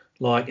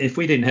 Like if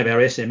we didn't have our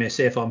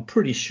SMSF, I'm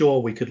pretty sure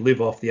we could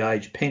live off the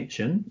age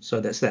pension. So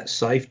that's that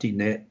safety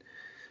net.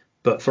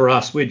 But for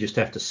us, we'd just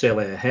have to sell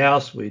our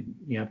house. We'd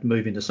have to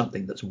move into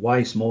something that's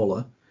way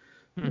smaller.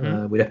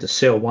 We'd have to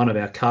sell one of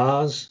our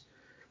cars.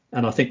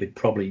 And I think we'd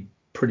probably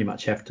pretty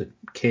much have to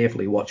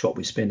carefully watch what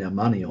we spend our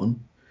money on.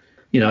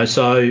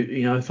 So,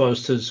 if I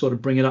was to sort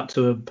of bring it up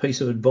to a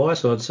piece of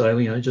advice, I'd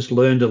say, just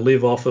learn to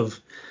live off of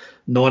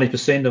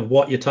 90% of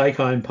what your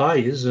take-home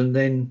pay is, and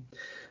then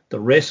the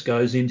rest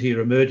goes into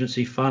your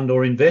emergency fund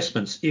or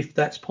investments, if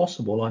that's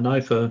possible. I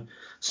know for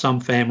some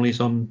families,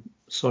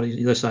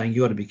 they're saying,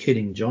 you got to be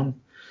kidding, John.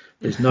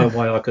 There's no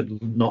way I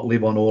could not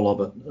live on all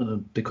of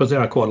it, because there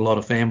are quite a lot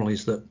of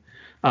families that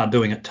are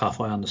doing it tough.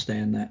 I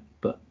understand that,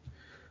 but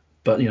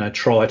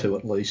try to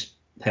at least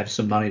have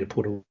some money to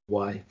put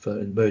away for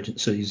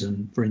emergencies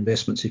and for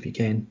investments if you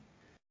can.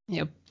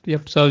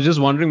 Yep. So I was just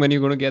wondering when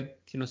you're going to get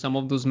some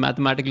of those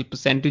mathematical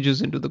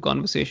percentages into the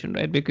conversation,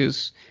 right?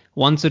 Because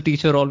once a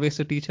teacher, always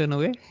a teacher in a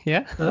way.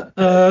 Yeah.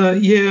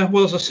 Yeah.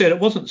 Well, as I said, it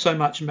wasn't so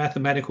much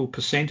mathematical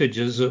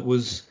percentages. It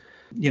was,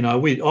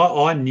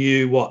 I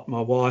knew what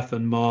my wife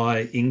and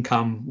my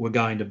income were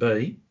going to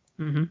be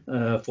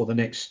for the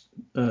next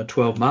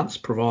 12 months,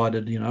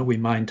 provided we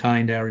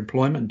maintained our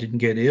employment and didn't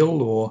get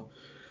ill or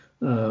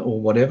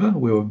whatever.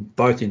 We were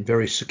both in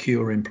very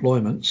secure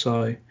employment,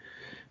 so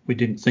we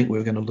didn't think we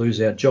were going to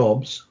lose our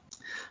jobs.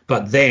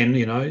 But then,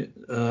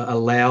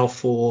 allow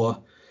for,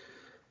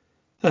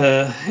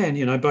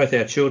 and both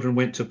our children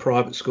went to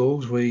private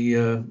schools. We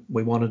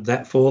wanted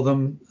that for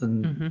them,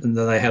 and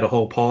they had a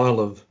whole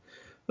pile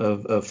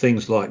of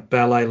things like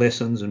ballet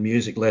lessons and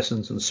music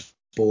lessons and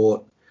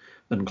sport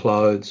and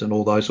clothes and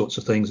all those sorts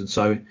of things. And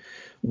so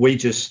we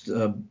just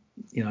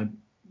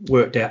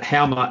worked out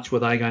how much were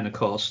they going to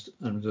cost,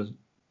 and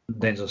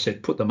then, as I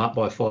said, put them up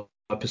by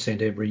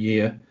 5% every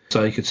year.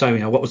 So you could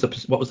say, what was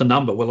the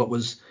number? Well, it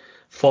was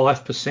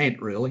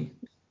 5% really.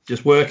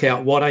 Just work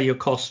out what are your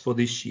costs for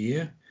this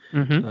year,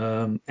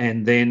 and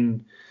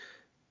then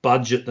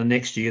budget the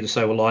next year to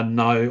say, well, I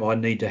know I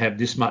need to have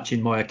this much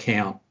in my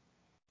account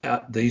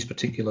at these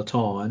particular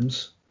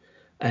times,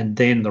 and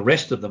then the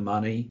rest of the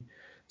money,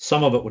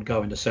 some of it would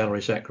go into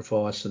salary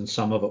sacrifice and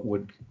some of it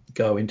would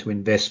go into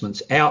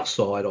investments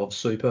outside of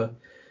super,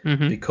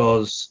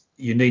 because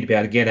you need to be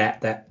able to get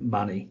at that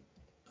money.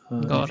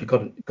 If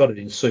you've got it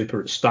in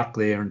super, it's stuck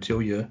there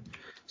until you're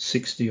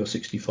 60 or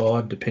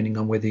 65, depending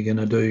on whether you're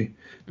going to do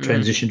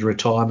transition to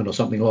retirement or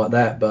something like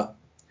that. But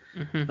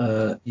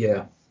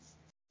yeah.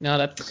 No,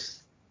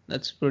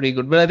 that's pretty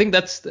good. But I think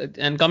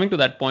and coming to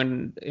that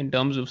point in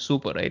terms of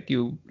super, right?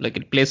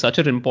 It plays such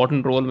an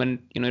important role when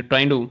you're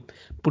trying to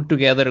put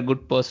together a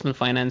good personal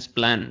finance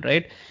plan,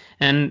 right?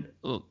 And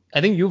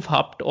I think you've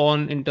hopped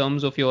on in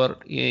terms of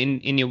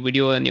in your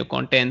video and your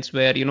contents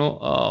where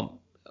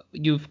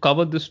you've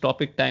covered this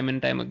topic time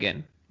and time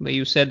again, where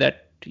you said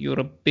that you're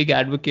a big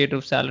advocate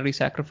of salary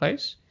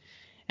sacrifice.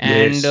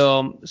 And yes.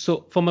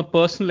 So from a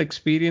personal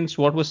experience,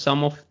 what were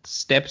some of the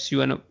steps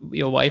you and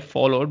your wife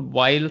followed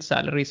while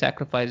salary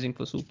sacrificing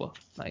for super?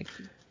 Like,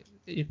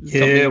 if something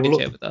you can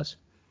share with us.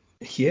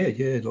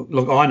 Yeah.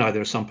 Look, I know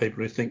there are some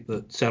people who think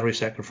that salary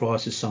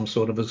sacrifice is some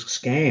sort of a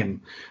scam.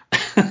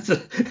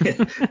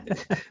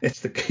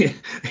 It's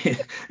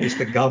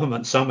the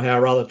government somehow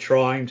or other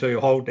trying to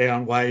hold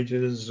down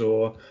wages,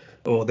 or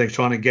they're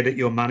trying to get at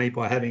your money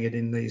by having it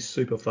in these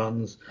super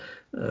funds.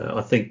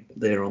 I think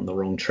they're on the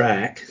wrong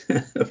track.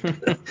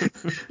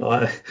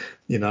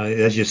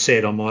 As you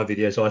said on my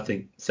videos, I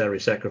think salary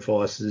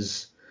sacrifice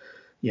is,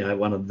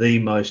 one of the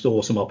most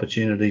awesome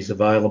opportunities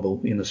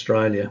available in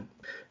Australia.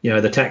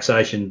 The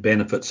taxation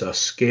benefits are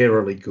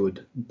scarily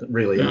good, they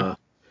really are.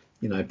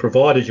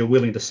 Provided you're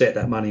willing to set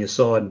that money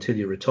aside until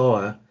you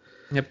retire,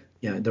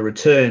 the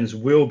returns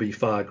will be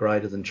far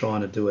greater than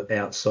trying to do it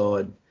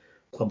outside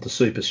of the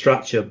super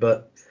structure.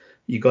 But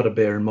you've got to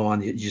bear in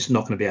mind that you're just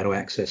not going to be able to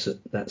access it.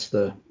 That's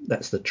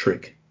the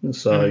trick. And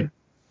so,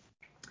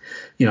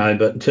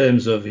 but in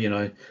terms of,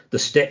 the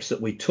steps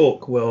that we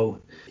took, well,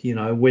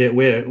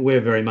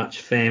 we're very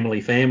much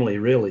family,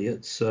 really.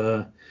 It's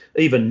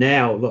even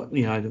now, look,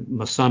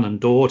 my son and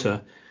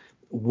daughter,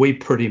 we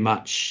pretty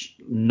much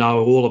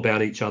know all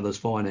about each other's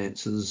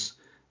finances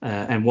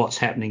and what's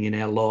happening in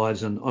our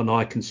lives. And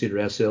I consider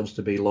ourselves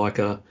to be like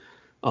a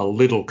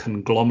little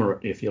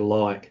conglomerate, if you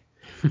like,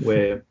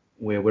 where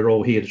we're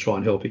all here to try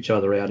and help each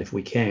other out if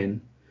we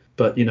can.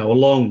 But,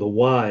 along the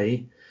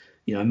way,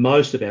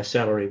 most of our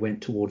salary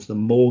went towards the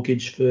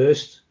mortgage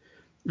first,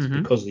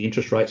 because the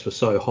interest rates were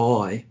so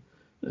high.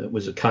 It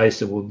was a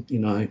case of, well,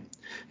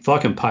 if I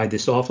can pay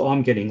this off,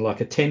 I'm getting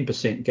like a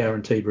 10%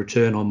 guaranteed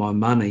return on my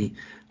money,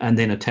 and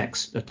then a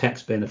tax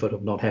benefit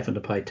of not having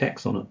to pay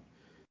tax on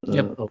it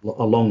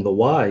along the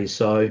way.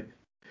 So,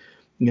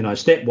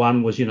 step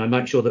one was,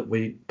 make sure that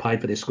we paid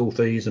for their school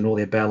fees and all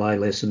their ballet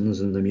lessons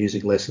and the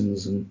music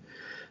lessons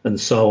and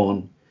so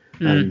on.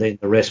 And then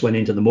the rest went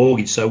into the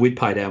mortgage. So we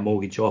paid our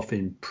mortgage off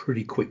in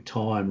pretty quick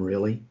time,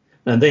 really.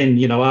 And then,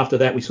 after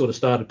that, we sort of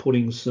started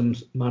putting some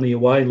money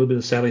away, a little bit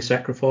of salary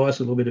sacrifice,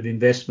 a little bit of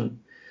investment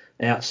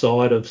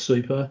outside of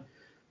super.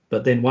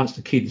 But then once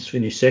the kids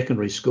finished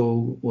secondary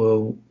school,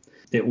 well,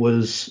 it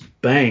was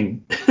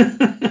bang.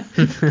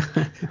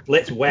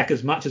 Let's whack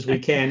as much as we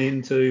can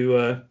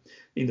into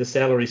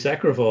salary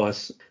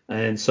sacrifice.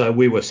 And so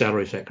we were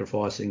salary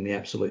sacrificing the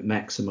absolute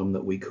maximum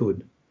that we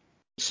could.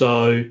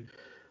 So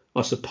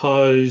I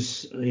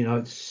suppose,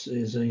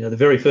 the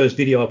very first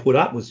video I put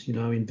up was,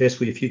 invest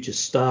for your future,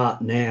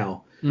 start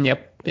now.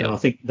 Yep. And I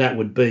think that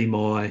would be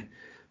my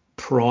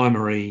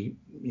primary,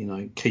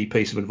 key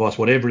piece of advice.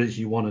 Whatever it is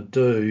you want to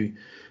do,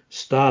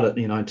 start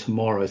it,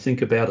 tomorrow.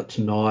 Think about it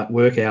tonight.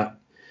 Work out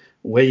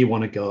where you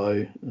want to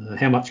go,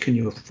 how much can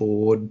you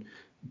afford,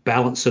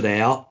 balance it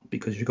out,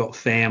 because you've got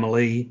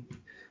family,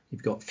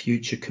 you've got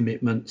future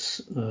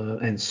commitments,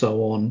 and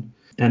so on.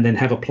 And then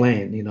have a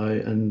plan,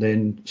 and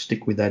then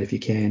stick with that if you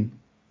can.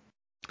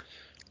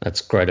 That's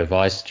great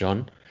advice,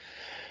 John.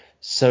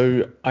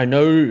 So I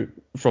know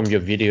from your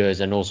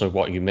videos and also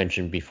what you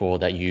mentioned before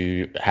that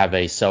you have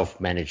a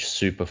self-managed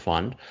super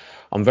fund.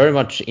 I'm very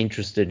much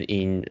interested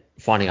in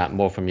finding out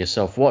more from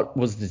yourself. What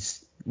was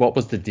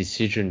the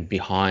decision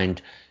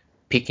behind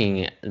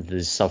picking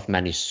the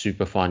self-managed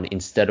super fund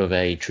instead of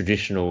a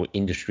traditional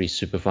industry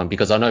super fund?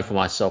 Because I know for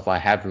myself, I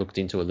have looked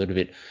into a little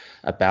bit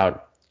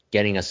about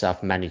getting a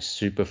self-managed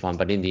super fund,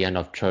 but in the end,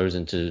 I've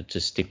chosen to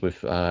stick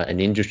with an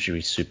industry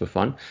super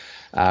fund.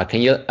 Can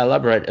you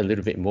elaborate a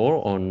little bit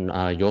more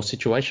on your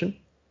situation?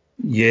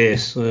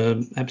 Yes,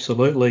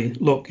 absolutely.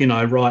 Look,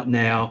 right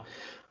now,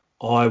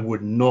 I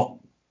would not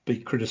be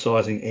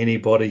criticising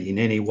anybody in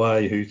any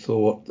way who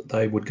thought that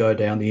they would go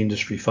down the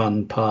industry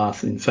fund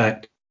path. In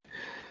fact,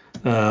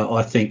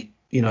 I think,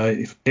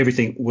 if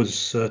everything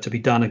was to be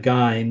done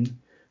again,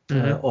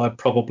 I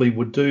probably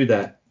would do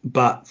that.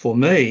 But for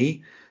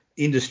me,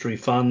 industry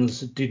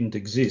funds didn't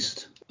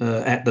exist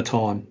at the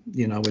time.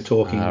 We're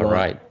talking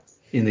Right.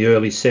 in the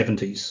early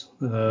 70s.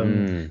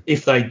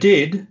 If they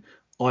did,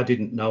 I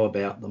didn't know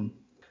about them.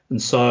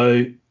 And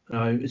so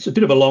it's a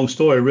bit of a long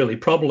story, really,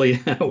 probably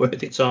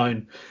worth its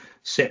own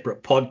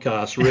separate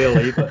podcast,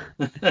 really,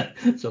 but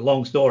it's a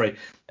long story.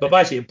 But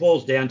basically, it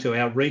boils down to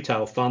our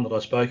retail fund that I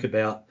spoke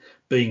about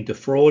being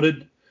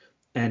defrauded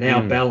and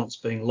our balance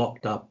being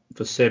locked up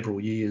for several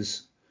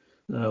years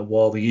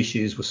while the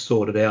issues were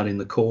sorted out in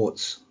the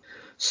courts.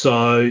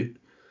 So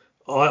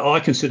I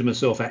consider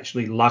myself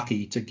actually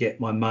lucky to get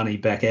my money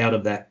back out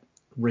of that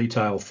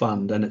retail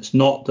fund. And it's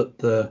not that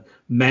the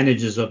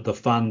managers of the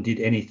fund did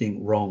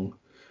anything wrong.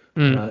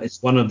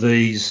 It's one of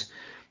these,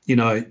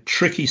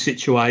 tricky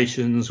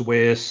situations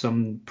where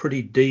some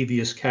pretty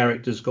devious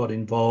characters got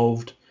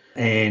involved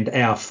and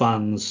our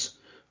funds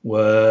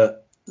were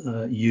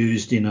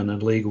used in an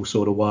illegal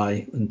sort of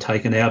way and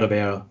taken out of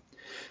our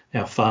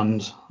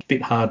fund. A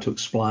bit hard to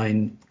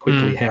explain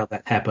quickly how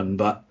that happened,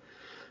 but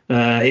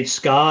it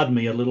scarred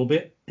me a little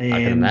bit. And,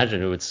 I can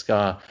imagine it would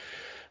scar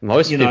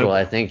most people,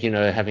 I think,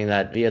 having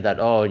that fear that,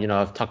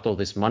 I've tucked all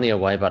this money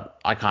away, but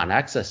I can't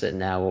access it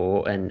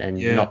now, and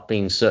not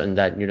being certain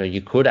that,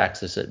 you could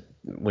access it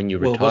when you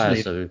retire.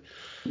 So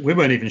we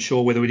weren't even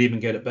sure whether we'd even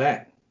get it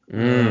back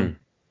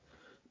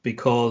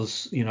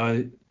because,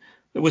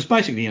 it was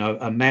basically,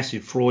 a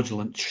massive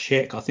fraudulent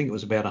check. I think it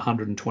was about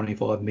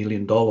 $125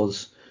 million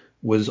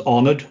was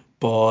honoured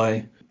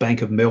by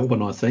Bank of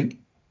Melbourne, I think.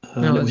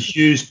 And it was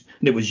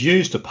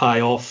used to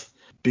pay off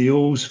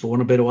bills, for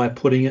want of a better way of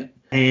putting it.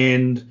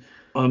 And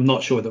I'm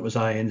not sure that it was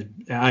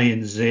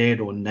ANZ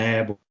or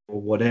NAB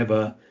or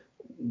whatever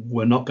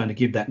were not going to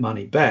give that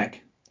money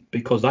back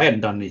because they hadn't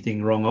done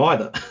anything wrong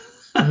either.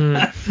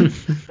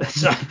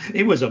 So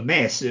it was a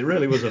mess. It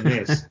really was a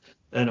mess.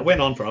 And it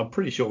went on I'm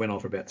pretty sure it went on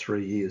for about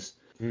 3 years.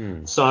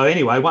 So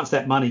anyway, once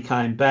that money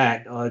came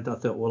back, I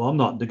thought, well, I'm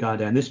not going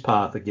down this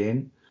path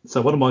again.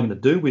 So what am I going to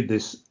do with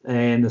this?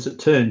 And as it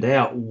turned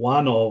out,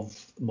 one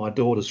of my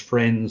daughter's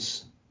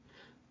friends'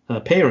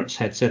 parents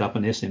had set up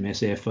an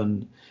SMSF,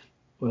 and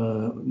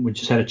we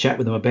just had a chat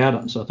with them about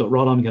it. And so I thought,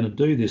 right, I'm going to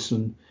do this.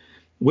 And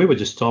we were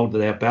just told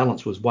that our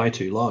balance was way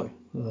too low.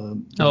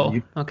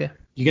 Okay.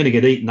 You're going to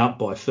get eaten up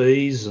by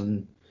fees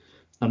and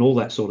all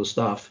that sort of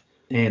stuff.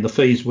 And the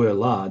fees were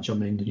large. I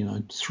mean,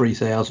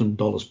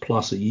 $3,000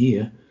 plus a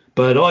year.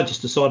 But I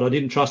just decided I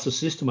didn't trust the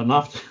system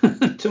enough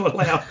to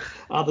allow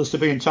others to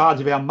be in charge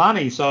of our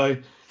money. So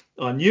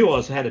I knew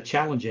I had a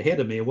challenge ahead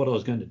of me of what I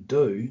was going to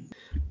do.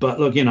 But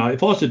look, if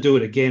I was to do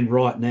it again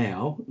right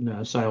now,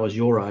 say I was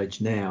your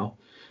age now,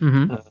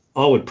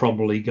 I would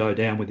probably go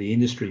down with the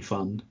industry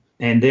fund.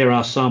 And there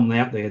are some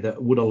out there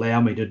that would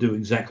allow me to do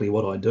exactly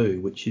what I do,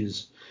 which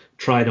is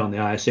trade on the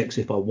ASX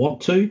if I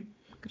want to.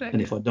 Correct.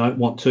 And if I don't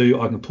want to,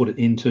 I can put it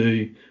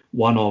into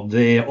one of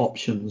their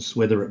options,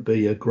 whether it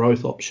be a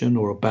growth option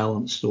or a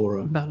balanced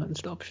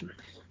option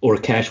or a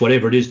cash,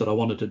 whatever it is that I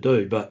wanted to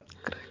do. But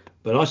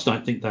I just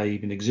don't think they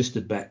even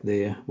existed back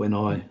there when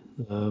I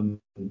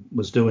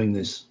was doing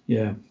this.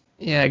 Yeah.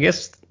 Yeah, I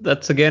guess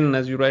that's, again,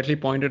 as you rightly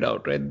pointed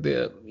out, right?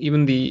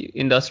 Even the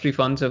industry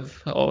funds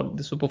or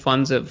the super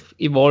funds have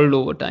evolved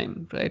over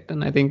time, right?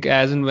 And I think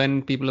as and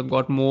when people have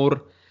got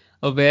more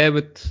aware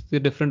with the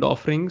different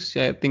offerings,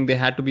 I think they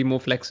had to be more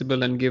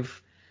flexible and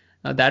give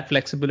that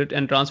flexibility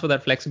and transfer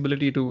that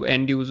flexibility to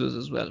end users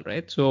as well,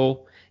 right?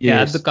 So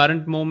at the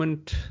current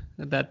moment,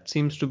 that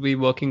seems to be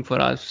working for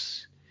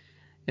us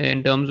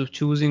in terms of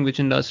choosing which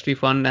industry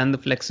fund and the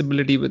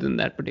flexibility within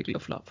that particular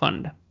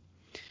fund.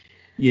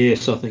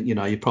 Yes, I think,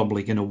 you're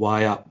probably going to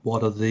weigh up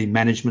what are the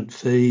management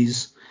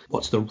fees,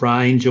 what's the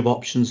range of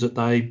options that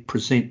they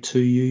present to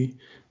you.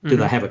 Do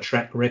they have a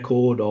track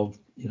record of,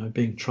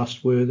 being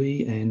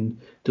trustworthy and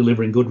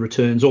delivering good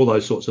returns, all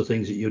those sorts of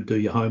things that you'd do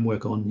your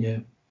homework on, yeah.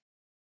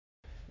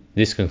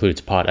 This concludes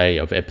part A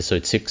of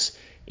episode 6,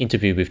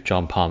 interview with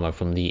John Palmer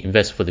from the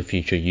Invest for the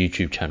Future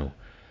YouTube channel.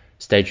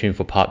 Stay tuned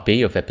for part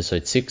B of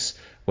episode 6,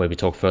 where we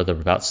talk further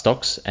about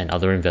stocks and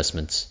other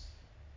investments.